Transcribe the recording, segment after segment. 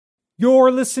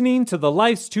You're listening to the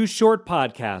Life's Too Short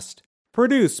podcast,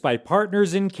 produced by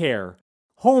Partners in Care,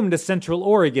 home to Central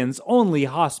Oregon's only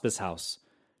hospice house.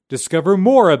 Discover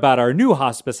more about our new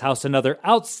hospice house and other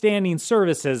outstanding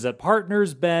services at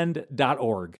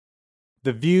partnersbend.org.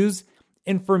 The views,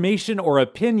 information, or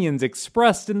opinions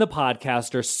expressed in the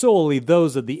podcast are solely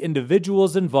those of the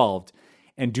individuals involved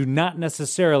and do not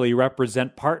necessarily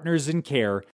represent Partners in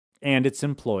Care and its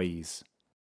employees.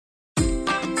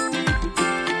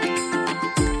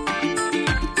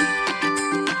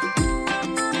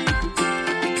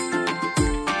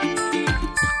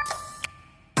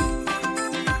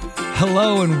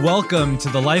 Hello and welcome to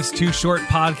the Life's Too Short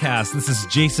podcast. This is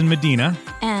Jason Medina.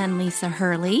 And Lisa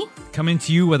Hurley. Coming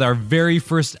to you with our very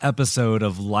first episode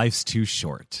of Life's Too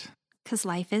Short. Because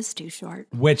life is too short.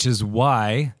 Which is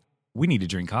why we need to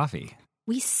drink coffee.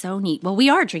 We so need. Well, we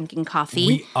are drinking coffee.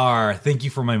 We are. Thank you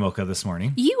for my mocha this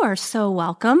morning. You are so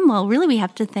welcome. Well, really, we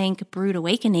have to thank Brewed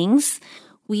Awakenings.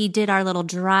 We did our little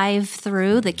drive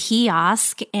through the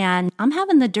kiosk, and I'm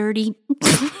having the dirty...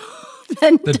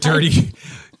 The dirty...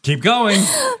 Keep going.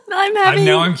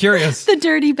 I'm curious. The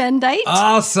dirty Bendite.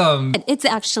 Awesome. It's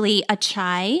actually a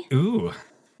chai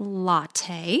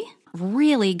latte.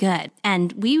 Really good.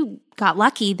 And we got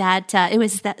lucky that it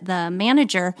was the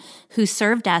manager who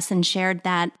served us and shared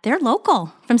that they're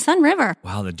local from Sun River.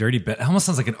 Wow, the dirty Bend. It almost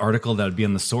sounds like an article that would be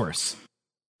in the source.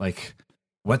 Like,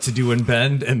 what to do in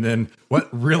Bend, and then what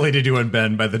really to do in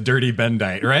Bend by the dirty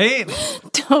Bendite, right?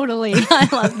 Totally. I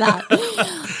love that.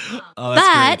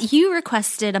 But great. You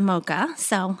requested a mocha,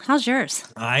 so how's yours?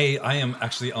 I am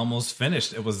actually almost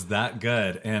finished. It was that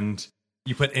good. And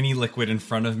you put any liquid in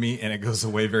front of me and it goes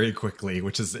away very quickly,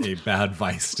 which is a bad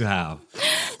vice to have.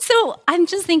 So I'm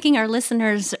just thinking our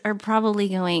listeners are probably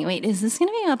going, wait, is this going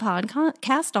to be a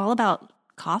podcast all about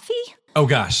coffee? Oh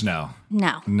gosh, no.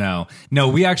 No,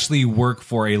 we actually work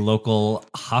for a local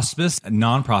hospice, a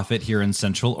nonprofit here in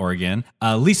Central Oregon.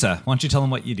 Lisa, why don't you tell them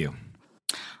what you do?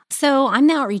 So I'm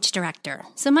the outreach director.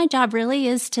 So my job really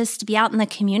is just to be out in the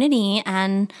community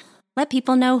and let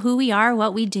people know who we are,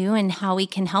 what we do, and how we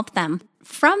can help them.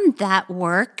 From that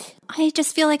work, I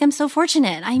just feel like I'm so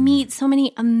fortunate. I meet so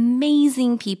many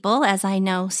amazing people, as I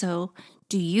know. So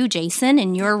do you, Jason,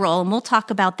 in your role? And we'll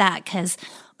talk about that because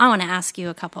I want to ask you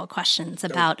a couple of questions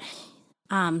about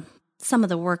some of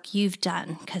the work you've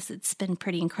done because it's been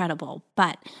pretty incredible.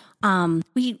 But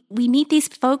we meet these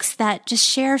folks that just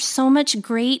share so much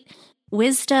great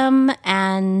wisdom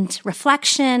and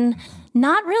reflection,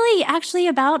 not really actually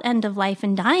about end of life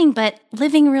and dying, but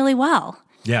living really well.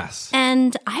 Yes.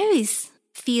 And I always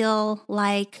feel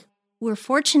like we're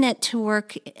fortunate to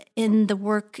work in the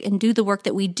work and do the work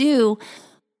that we do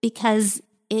because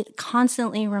it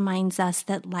constantly reminds us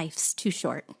that life's too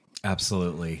short.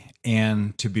 Absolutely.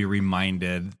 And to be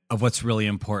reminded of what's really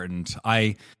important.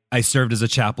 I served as a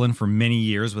chaplain for many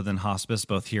years within hospice,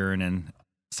 both here and in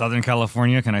Southern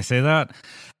California. Can I say that?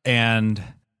 And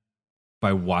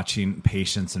by watching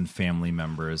patients and family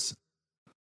members,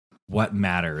 what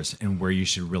matters and where you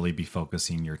should really be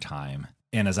focusing your time.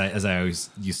 And as I always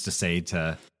used to say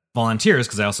to volunteers,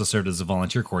 because I also served as a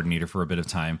volunteer coordinator for a bit of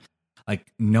time, like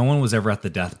no one was ever at the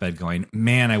deathbed going,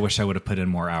 man, I wish I would have put in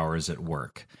more hours at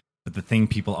work. But the thing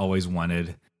people always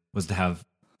wanted was to have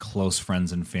close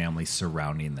friends and family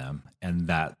surrounding them. And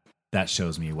that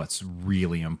shows me what's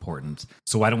really important.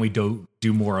 So why don't we do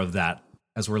more of that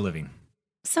as we're living?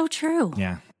 So true.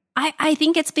 Yeah. I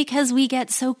think it's because we get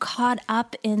so caught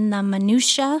up in the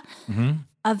minutia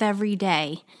of every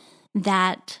day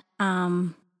that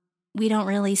we don't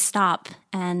really stop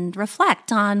and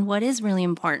reflect on what is really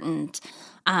important.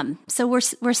 So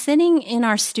we're sitting in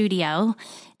our studio,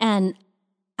 and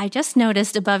I just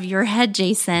noticed above your head,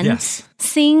 Jason, yes,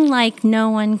 sing like no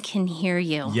one can hear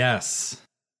you. Yes.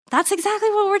 That's exactly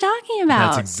what we're talking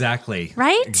about. That's exactly.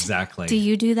 Right? Exactly. Do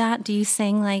you do that? Do you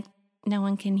sing like no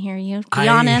one can hear you? Be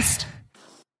honest.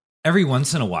 Every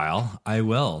once in a while, I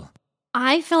will.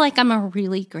 I feel like I'm a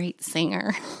really great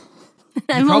singer.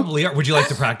 You probably are. Would you like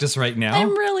to practice right now?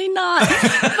 I'm really not.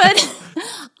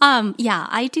 But yeah,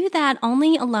 I do that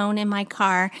only alone in my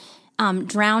car,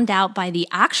 drowned out by the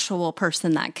actual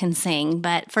person that can sing.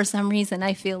 But for some reason,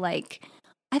 I feel like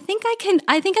I think I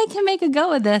can make a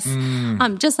go of this.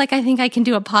 Just like I think I can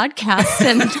do a podcast,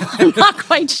 and I'm not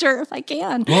quite sure if I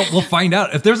can. Well, we'll find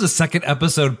out. If there's a second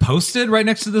episode posted right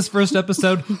next to this first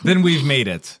episode, then we've made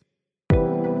it.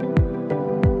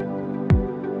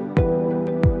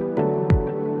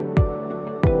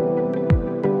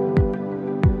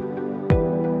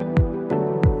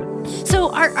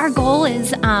 So our goal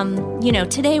is,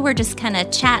 today we're just kind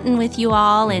of chatting with you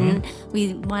all and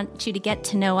We want you to get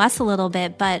to know us a little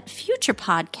bit, but future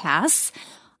podcasts,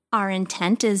 our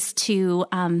intent is to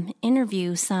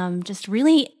interview some just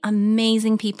really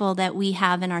amazing people that we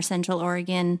have in our Central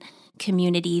Oregon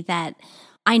community that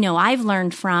I know I've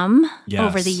learned from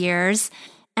over the years.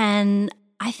 And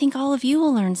I think all of you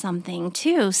will learn something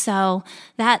too. So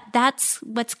that's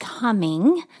what's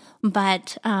coming.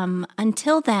 But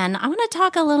until then, I want to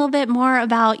talk a little bit more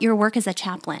about your work as a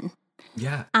chaplain.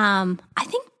 Yeah. I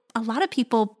think a lot of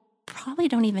people probably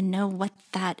don't even know what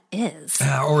that is.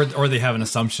 Or they have an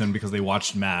assumption because they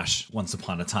watched MASH once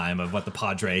upon a time of what the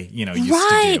Padre, used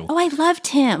to do. Oh, I loved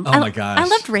him. Oh my gosh. I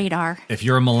loved Radar. If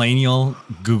you're a millennial,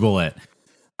 Google it.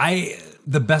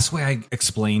 The best way I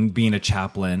explain being a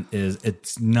chaplain is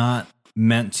it's not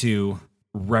meant to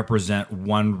represent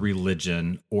one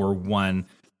religion or one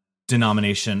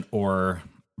denomination or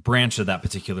branch of that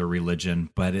particular religion,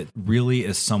 but it really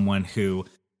is someone who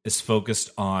is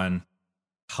focused on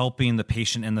helping the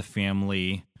patient and the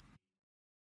family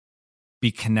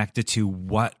be connected to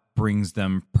what brings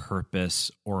them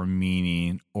purpose or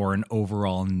meaning or an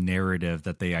overall narrative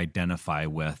that they identify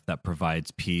with that provides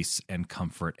peace and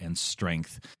comfort and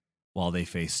strength while they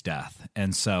face death.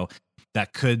 And so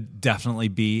that could definitely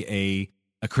be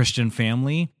a Christian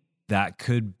family. That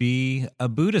could be a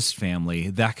Buddhist family.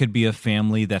 That could be a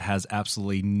family that has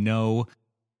absolutely no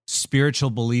spiritual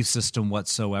belief system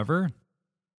whatsoever.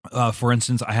 For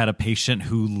instance, I had a patient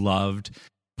who loved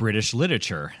British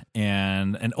literature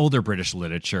and an older British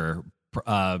literature,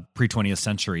 pre-20th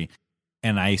century.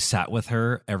 And I sat with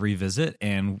her every visit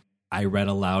and I read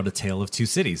aloud A Tale of Two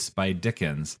Cities by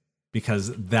Dickens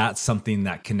because that's something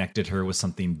that connected her with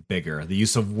something bigger. The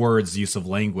use of words, the use of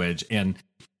language. And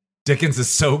Dickens is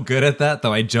so good at that,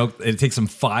 though I joked it takes him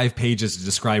 5 pages to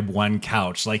describe one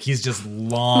couch. Like he's just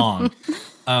long.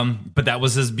 But that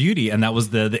was his beauty, and that was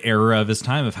the era of his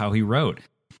time of how he wrote.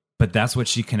 But that's what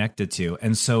she connected to.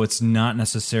 And so it's not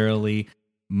necessarily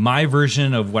my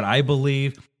version of what I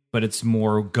believe, but it's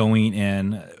more going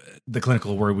in. The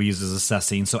clinical word we use is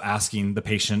assessing. So asking the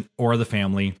patient or the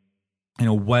family,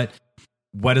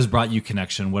 what has brought you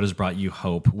connection? What has brought you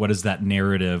hope? What is that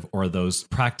narrative or those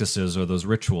practices or those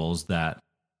rituals that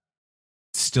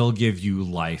still give you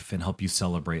life and help you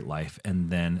celebrate life?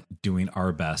 And then doing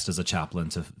our best as a chaplain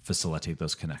to facilitate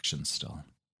those connections still.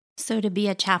 So to be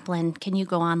a chaplain, can you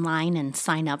go online and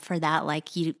sign up for that like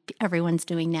everyone's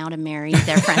doing now to marry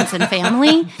their friends and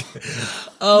family?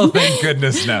 Oh, thank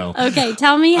goodness, no. Okay,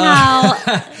 tell me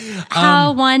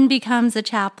how one becomes a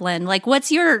chaplain. Like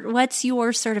what's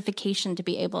your certification to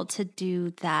be able to do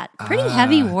that? Pretty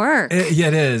heavy work.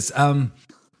 It is.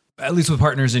 At least with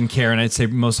Partners in Care, and I'd say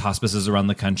most hospices around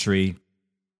the country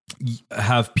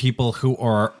have people who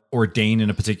are ordained in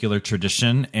a particular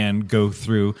tradition and go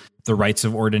through the rites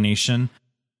of ordination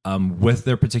with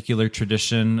their particular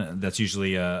tradition. That's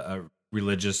usually a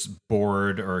religious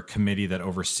board or a committee that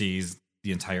oversees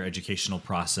the entire educational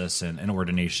process and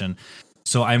ordination.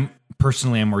 So I'm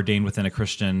ordained within a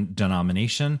Christian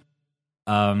denomination.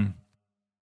 Having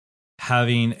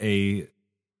a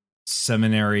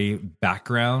seminary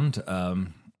background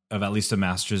of at least a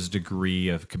master's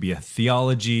degree could be a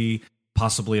theology,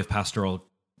 possibly of pastoral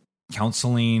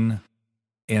counseling.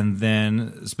 And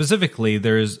then specifically,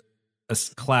 there's a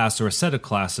class or a set of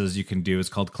classes you can do. It's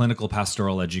called clinical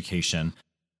pastoral education,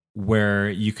 where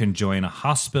you can join a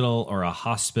hospital or a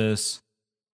hospice.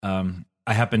 I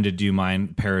happen to do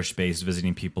mine parish-based,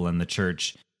 visiting people in the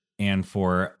church. And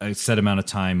for a set amount of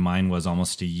time, mine was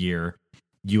almost a year,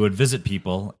 you would visit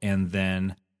people and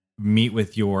then meet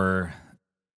with the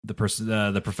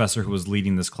professor who was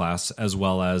leading this class, as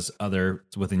well as others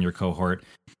within your cohort,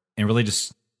 and really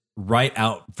just write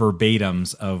out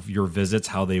verbatims of your visits,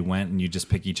 how they went, and you just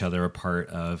pick each other apart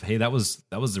of, hey, that was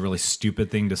a really stupid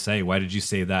thing to say. Why did you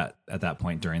say that at that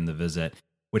point during the visit?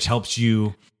 Which helps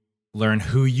you learn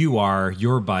who you are,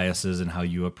 your biases, and how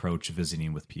you approach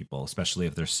visiting with people, especially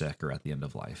if they're sick or at the end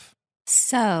of life.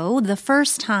 So the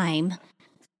first time,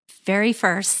 very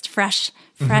first, fresh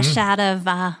out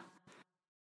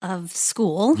of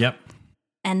school. Yep.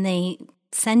 And they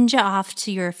send you off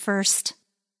to your first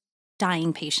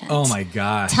dying patient. Oh my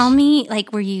gosh. Tell me,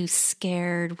 were you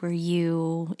scared? Were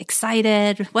you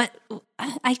excited? What?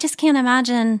 I just can't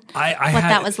imagine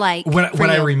that was like. What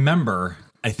I remember,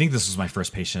 I think this was my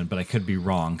first patient, but I could be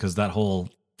wrong because that whole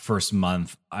first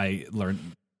month I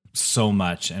learned so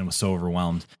much and was so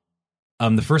overwhelmed.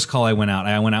 The first call I went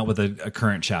out with a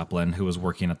current chaplain who was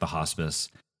working at the hospice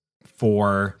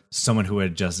for someone who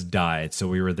had just died. So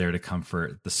we were there to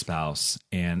comfort the spouse,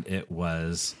 and it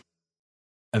was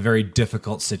a very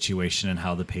difficult situation in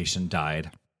how the patient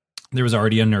died. There was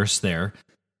already a nurse there,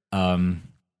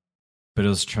 But it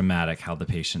was traumatic how the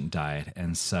patient died.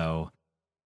 And so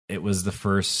it was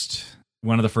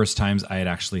one of the first times I had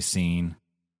actually seen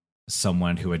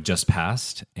someone who had just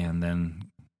passed and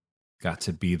then got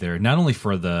to be there, not only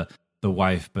for the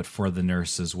wife, but for the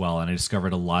nurse as well. And I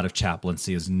discovered a lot of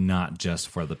chaplaincy is not just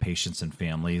for the patients and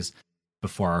families,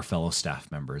 but for our fellow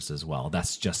staff members as well.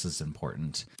 That's just as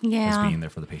important as being there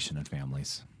for the patient and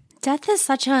families. Death is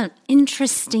such an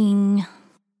interesting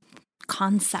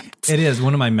concept. It is.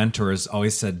 One of my mentors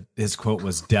always said, his quote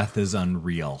was, "Death is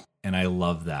unreal." And I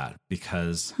love that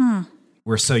because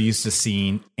we're so used to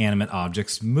seeing animate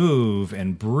objects move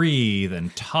and breathe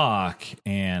and talk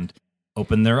and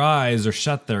open their eyes or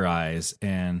shut their eyes.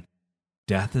 And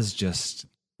death is just,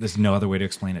 there's no other way to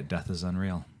explain it. Death is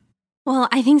unreal. Well,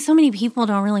 I think so many people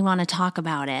don't really want to talk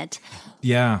about it.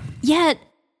 Yeah. Yet,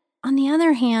 on the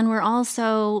other hand, we're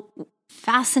also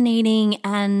fascinated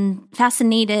and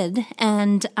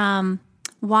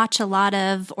watch a lot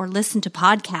of or listen to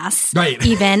podcasts, right,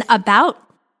 even about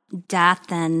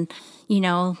death and,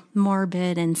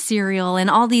 morbid and serial and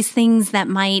all these things that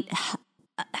might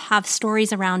have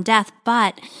stories around death,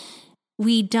 but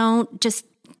we don't just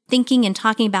thinking and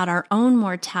talking about our own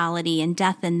mortality and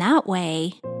death in that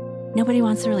way. Nobody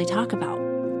wants to really talk about.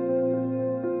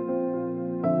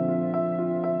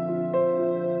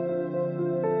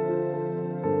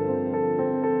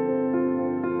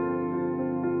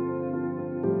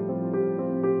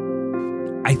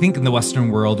 I think in the Western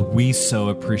world, we so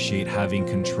appreciate having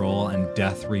control, and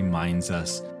death reminds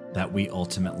us that we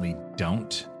ultimately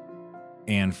don't.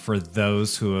 And for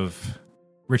those who have,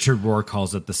 Richard Rohr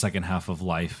calls it the second half of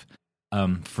life,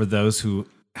 for those who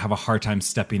have a hard time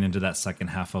stepping into that second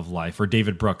half of life, or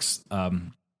David Brooks,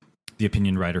 the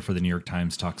opinion writer for the New York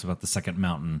Times, talks about the second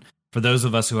mountain. For those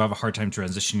of us who have a hard time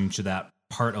transitioning to that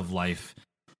part of life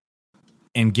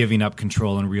and giving up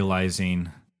control and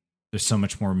realizing there's so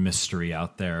much more mystery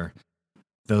out there,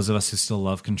 those of us who still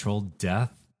love control,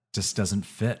 death just doesn't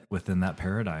fit within that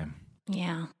paradigm.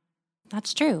 Yeah,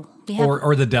 that's true.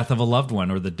 Or the death of a loved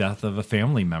one, or the death of a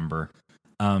family member.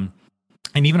 And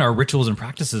even our rituals and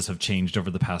practices have changed over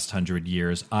the past 100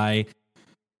 years. I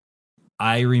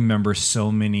remember so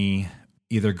many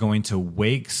either going to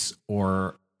wakes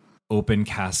or open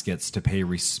caskets to pay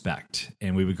respect,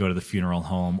 and we would go to the funeral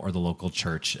home or the local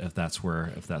church if that's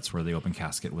where the open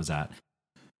casket was at.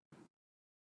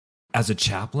 As a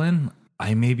chaplain,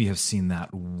 I maybe have seen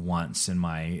that once in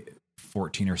my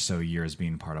 14 or so years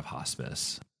being part of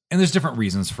hospice. And there's different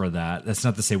reasons for that. That's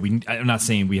not to say I'm not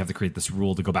saying we have to create this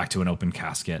rule to go back to an open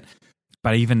casket,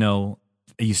 but I even know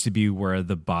it used to be where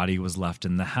the body was left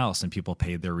in the house and people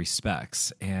paid their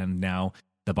respects. And now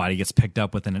the body gets picked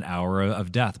up within an hour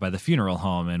of death by the funeral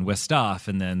home and whisked off,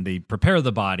 and then they prepare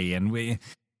the body, and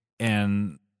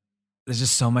there's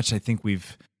just so much I think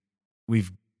we've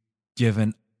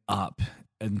given up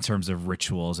in terms of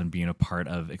rituals and being a part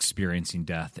of experiencing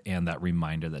death and that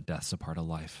reminder that death's a part of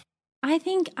life. I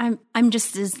think I'm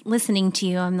just as listening to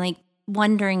you, I'm like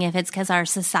wondering if it's because our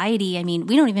society, I mean,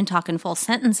 we don't even talk in full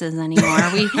sentences anymore.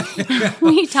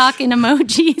 We talk in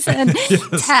emojis and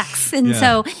texts. And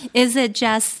so is it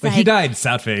just like he died,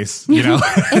 sad face,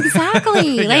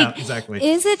 Exactly. Exactly.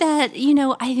 Is it that,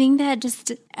 I think that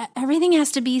just everything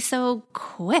has to be so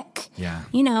quick. Yeah.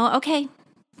 Okay,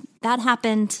 that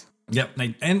happened. Yep.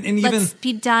 And even let's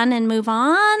be done and move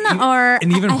on.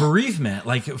 And even bereavement,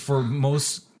 like for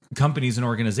most companies and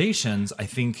organizations, I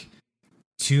think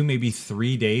 2, maybe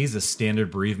 3 days of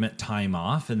standard bereavement time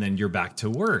off, and then you're back to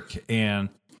work. And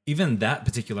even that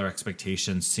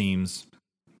expectation seems,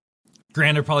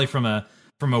 granted, probably from a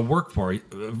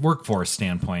workforce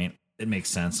standpoint, it makes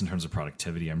sense in terms of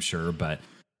productivity, I'm sure. But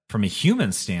from a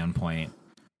human standpoint,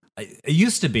 it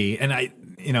used to be, and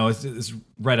it's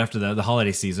right after the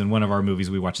holiday season. One of our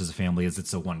movies we watch as a family is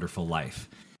It's a Wonderful Life.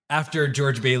 After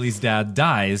George Bailey's dad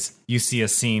dies, you see a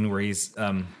scene where he's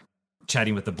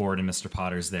chatting with the board, and Mr.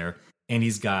 Potter's there, and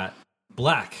he's got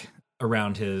black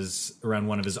around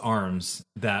one of his arms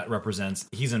that represents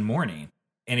he's in mourning.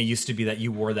 And it used to be that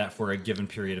you wore that for a given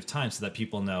period of time so that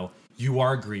people know you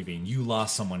are grieving, you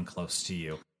lost someone close to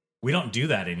you. We don't do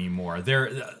that anymore.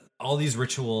 All these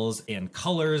rituals and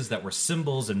colors that were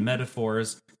symbols and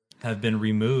metaphors have been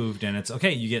removed, and it's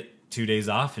okay, you get 2 days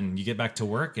off and you get back to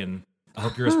work, and I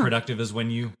hope you're as productive as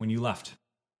when you left.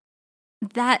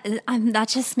 That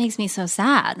just makes me so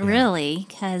sad, really,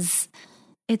 because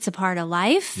it's a part of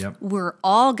life. Yep. We're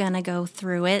all going to go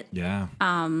through it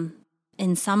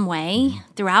in some way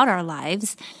throughout our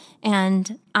lives.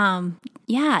 And,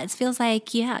 it feels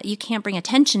like, you can't bring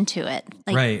attention to it.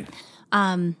 Like,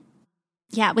 right.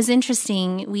 Yeah, it was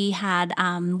interesting. We had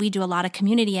we do a lot of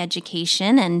community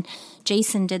education, and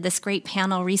Jason did this great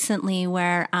panel recently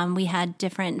where we had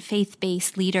different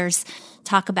faith-based leaders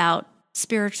talk about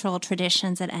spiritual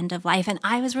traditions at end of life. And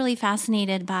I was really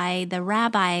fascinated by the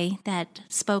rabbi that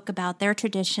spoke about their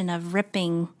tradition of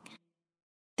ripping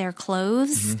their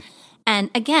clothes. Mm-hmm. And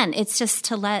again, it's just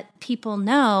to let people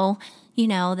know,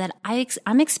 that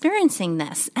I'm experiencing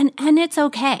this, and it's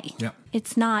okay. Yeah.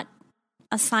 It's not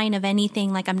a sign of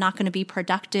anything like I'm not going to be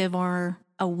productive or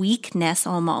a weakness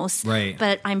almost. Right.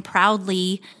 But I'm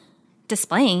proudly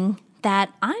displaying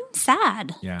that I'm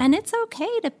sad. Yeah. And it's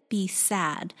okay to be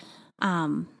sad.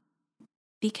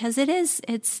 Because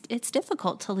it's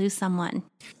difficult to lose someone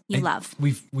you love.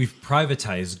 We've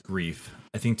privatized grief,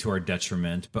 I think, to our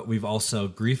detriment, but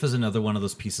grief is another one of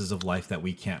those pieces of life that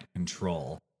we can't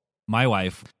control. My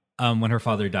wife, when her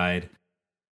father died,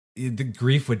 the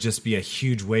grief would just be a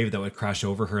huge wave that would crash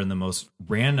over her in the most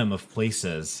random of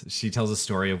places. She tells a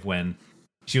story of when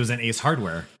she was in Ace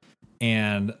Hardware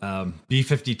and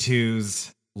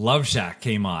B-52's Love Shack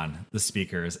came on the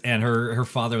speakers, and her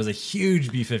father was a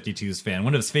huge B-52s fan.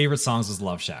 One of his favorite songs was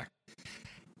Love Shack.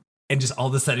 And just all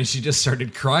of a sudden, she just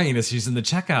started crying as she's in the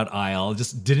checkout aisle.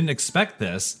 Just didn't expect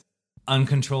this.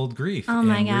 Uncontrolled grief. Oh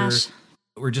my gosh.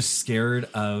 We're just scared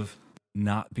of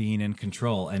not being in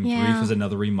control. And grief is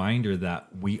another reminder that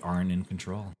we aren't in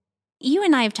control. You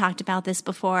and I have talked about this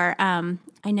before. I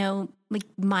know like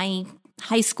my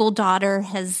high school daughter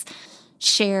has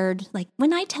shared, like,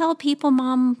 when I tell people,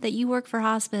 Mom, that you work for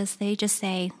hospice, they just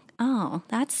say, oh,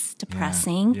 that's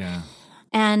depressing. Yeah.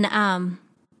 And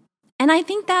I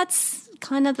think that's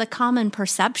kind of the common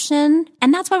perception.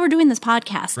 And that's why we're doing this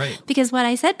podcast. Right. Because what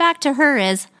I said back to her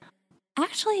is,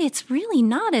 actually, it's really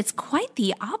not. It's quite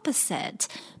the opposite.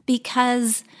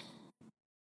 Because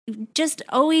just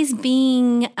always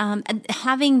being,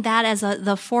 having that as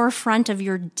the forefront of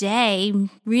your day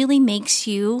really makes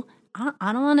you,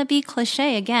 I don't want to be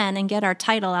cliche again and get our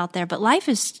title out there, but life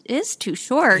is too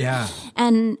short. Yeah.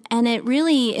 And it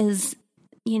really is,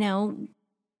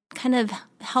 kind of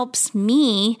helps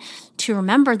me to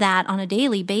remember that on a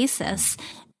daily basis.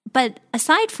 But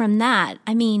aside from that,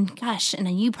 I mean, gosh,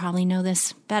 and you probably know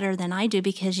this better than I do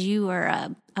because you are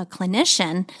a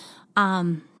clinician.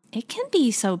 It can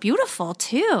be so beautiful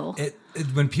too.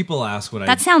 When people ask what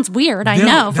that sounds weird. I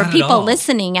know for people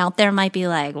listening out there might be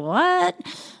like, what?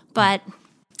 But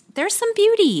there's some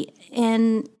beauty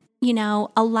in,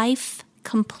 a life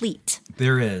complete.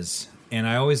 There is. And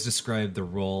I always describe the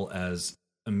role as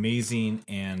amazing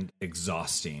and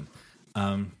exhausting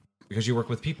because you work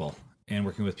with people. And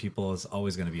working with people is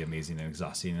always going to be amazing and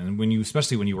exhausting. And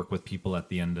especially when you work with people at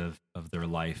the end of their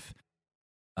life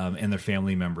and their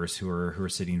family members who are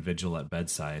sitting vigil at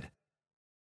bedside,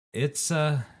 it's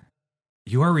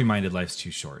you are reminded life's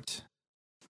too short.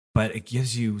 But it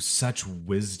gives you such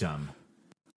wisdom.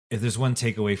 If there's one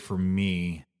takeaway for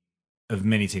me, of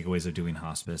many takeaways of doing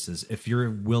hospice, is if you're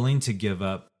willing to give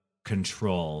up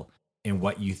control in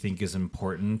what you think is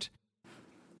important,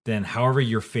 then however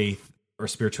your faith or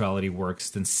spirituality works,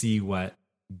 then see what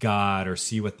God or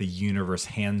see what the universe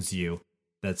hands you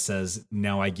that says,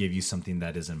 now I give you something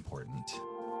that is important.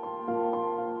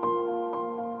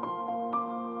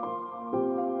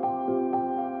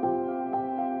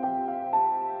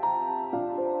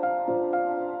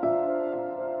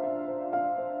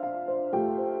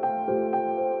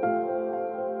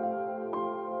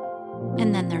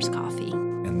 And then there's coffee.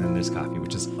 And then there's coffee,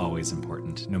 which is always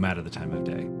important, no matter the time of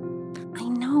day. I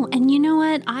know. And you know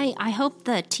what? I hope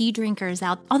the tea drinkers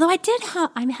out, although I did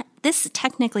have, this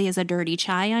technically is a dirty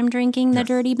chai I'm drinking, the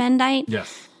Dirty Bendite.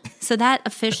 Yes. So that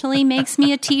officially makes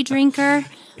me a tea drinker.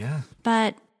 Yeah.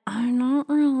 But I don't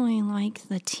really like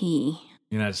the tea.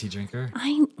 You're not a tea drinker?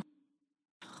 I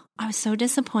was so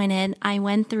disappointed. I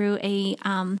went through a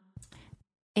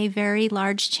very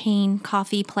large chain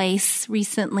coffee place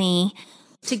recently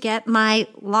to get my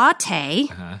latte.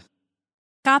 Uh-huh.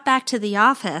 Got back to the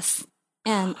office,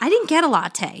 and I didn't get a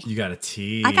latte. You got a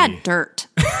tea. I got dirt.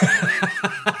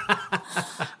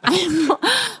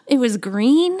 It was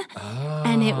green,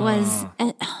 and it was...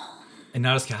 and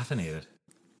not as caffeinated.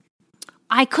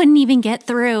 I couldn't even get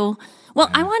through. Well,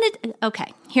 I wanted...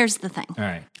 Okay, here's the thing. All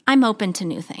right. I'm open to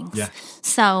new things. Yeah.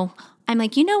 So I'm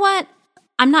like, you know what?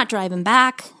 I'm not driving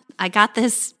back. I got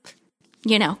this,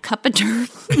 cup of dirt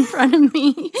in front of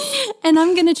me, and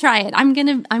I'm going to try it. I'm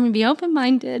going to be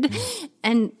open-minded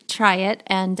and try it.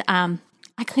 And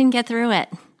I couldn't get through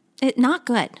it. Not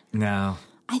good. No.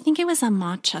 I think it was a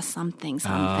matcha something.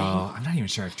 Oh, I'm not even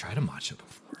sure I've tried a matcha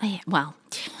before.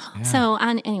 So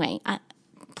anyway,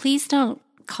 please don't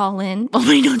call in. Well,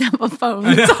 we don't have a phone.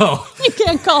 I know. So you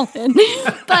can't call in.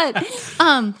 But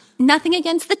nothing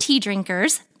against the tea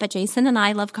drinkers, but Jason and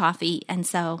I love coffee. And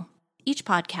so each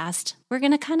podcast, we're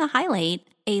going to kind of highlight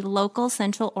a local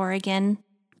Central Oregon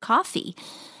coffee.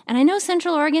 And I know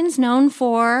Central Oregon's known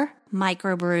for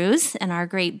microbrews and our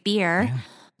great beer. Yeah.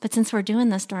 But since we're doing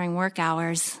this during work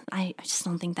hours, I just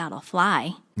don't think that'll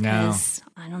fly. No. Because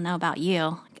I don't know about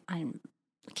you. I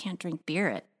can't drink beer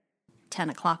at 10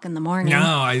 o'clock in the morning.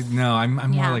 I'm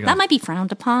more like that might be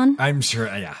frowned upon. I'm sure.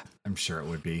 Yeah, I'm sure it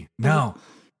would be. No,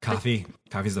 coffee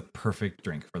is the perfect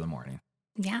drink for the morning.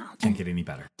 Yeah. Can't get any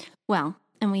better. Well,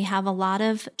 and we have a lot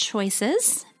of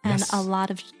choices and a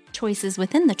lot of choices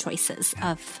within the choices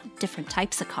of different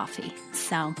types of coffee.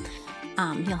 So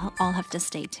you'll all have to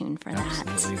stay tuned for that.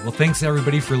 Absolutely. Well, thanks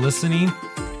everybody for listening.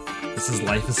 This is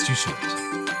Life is Too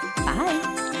Short.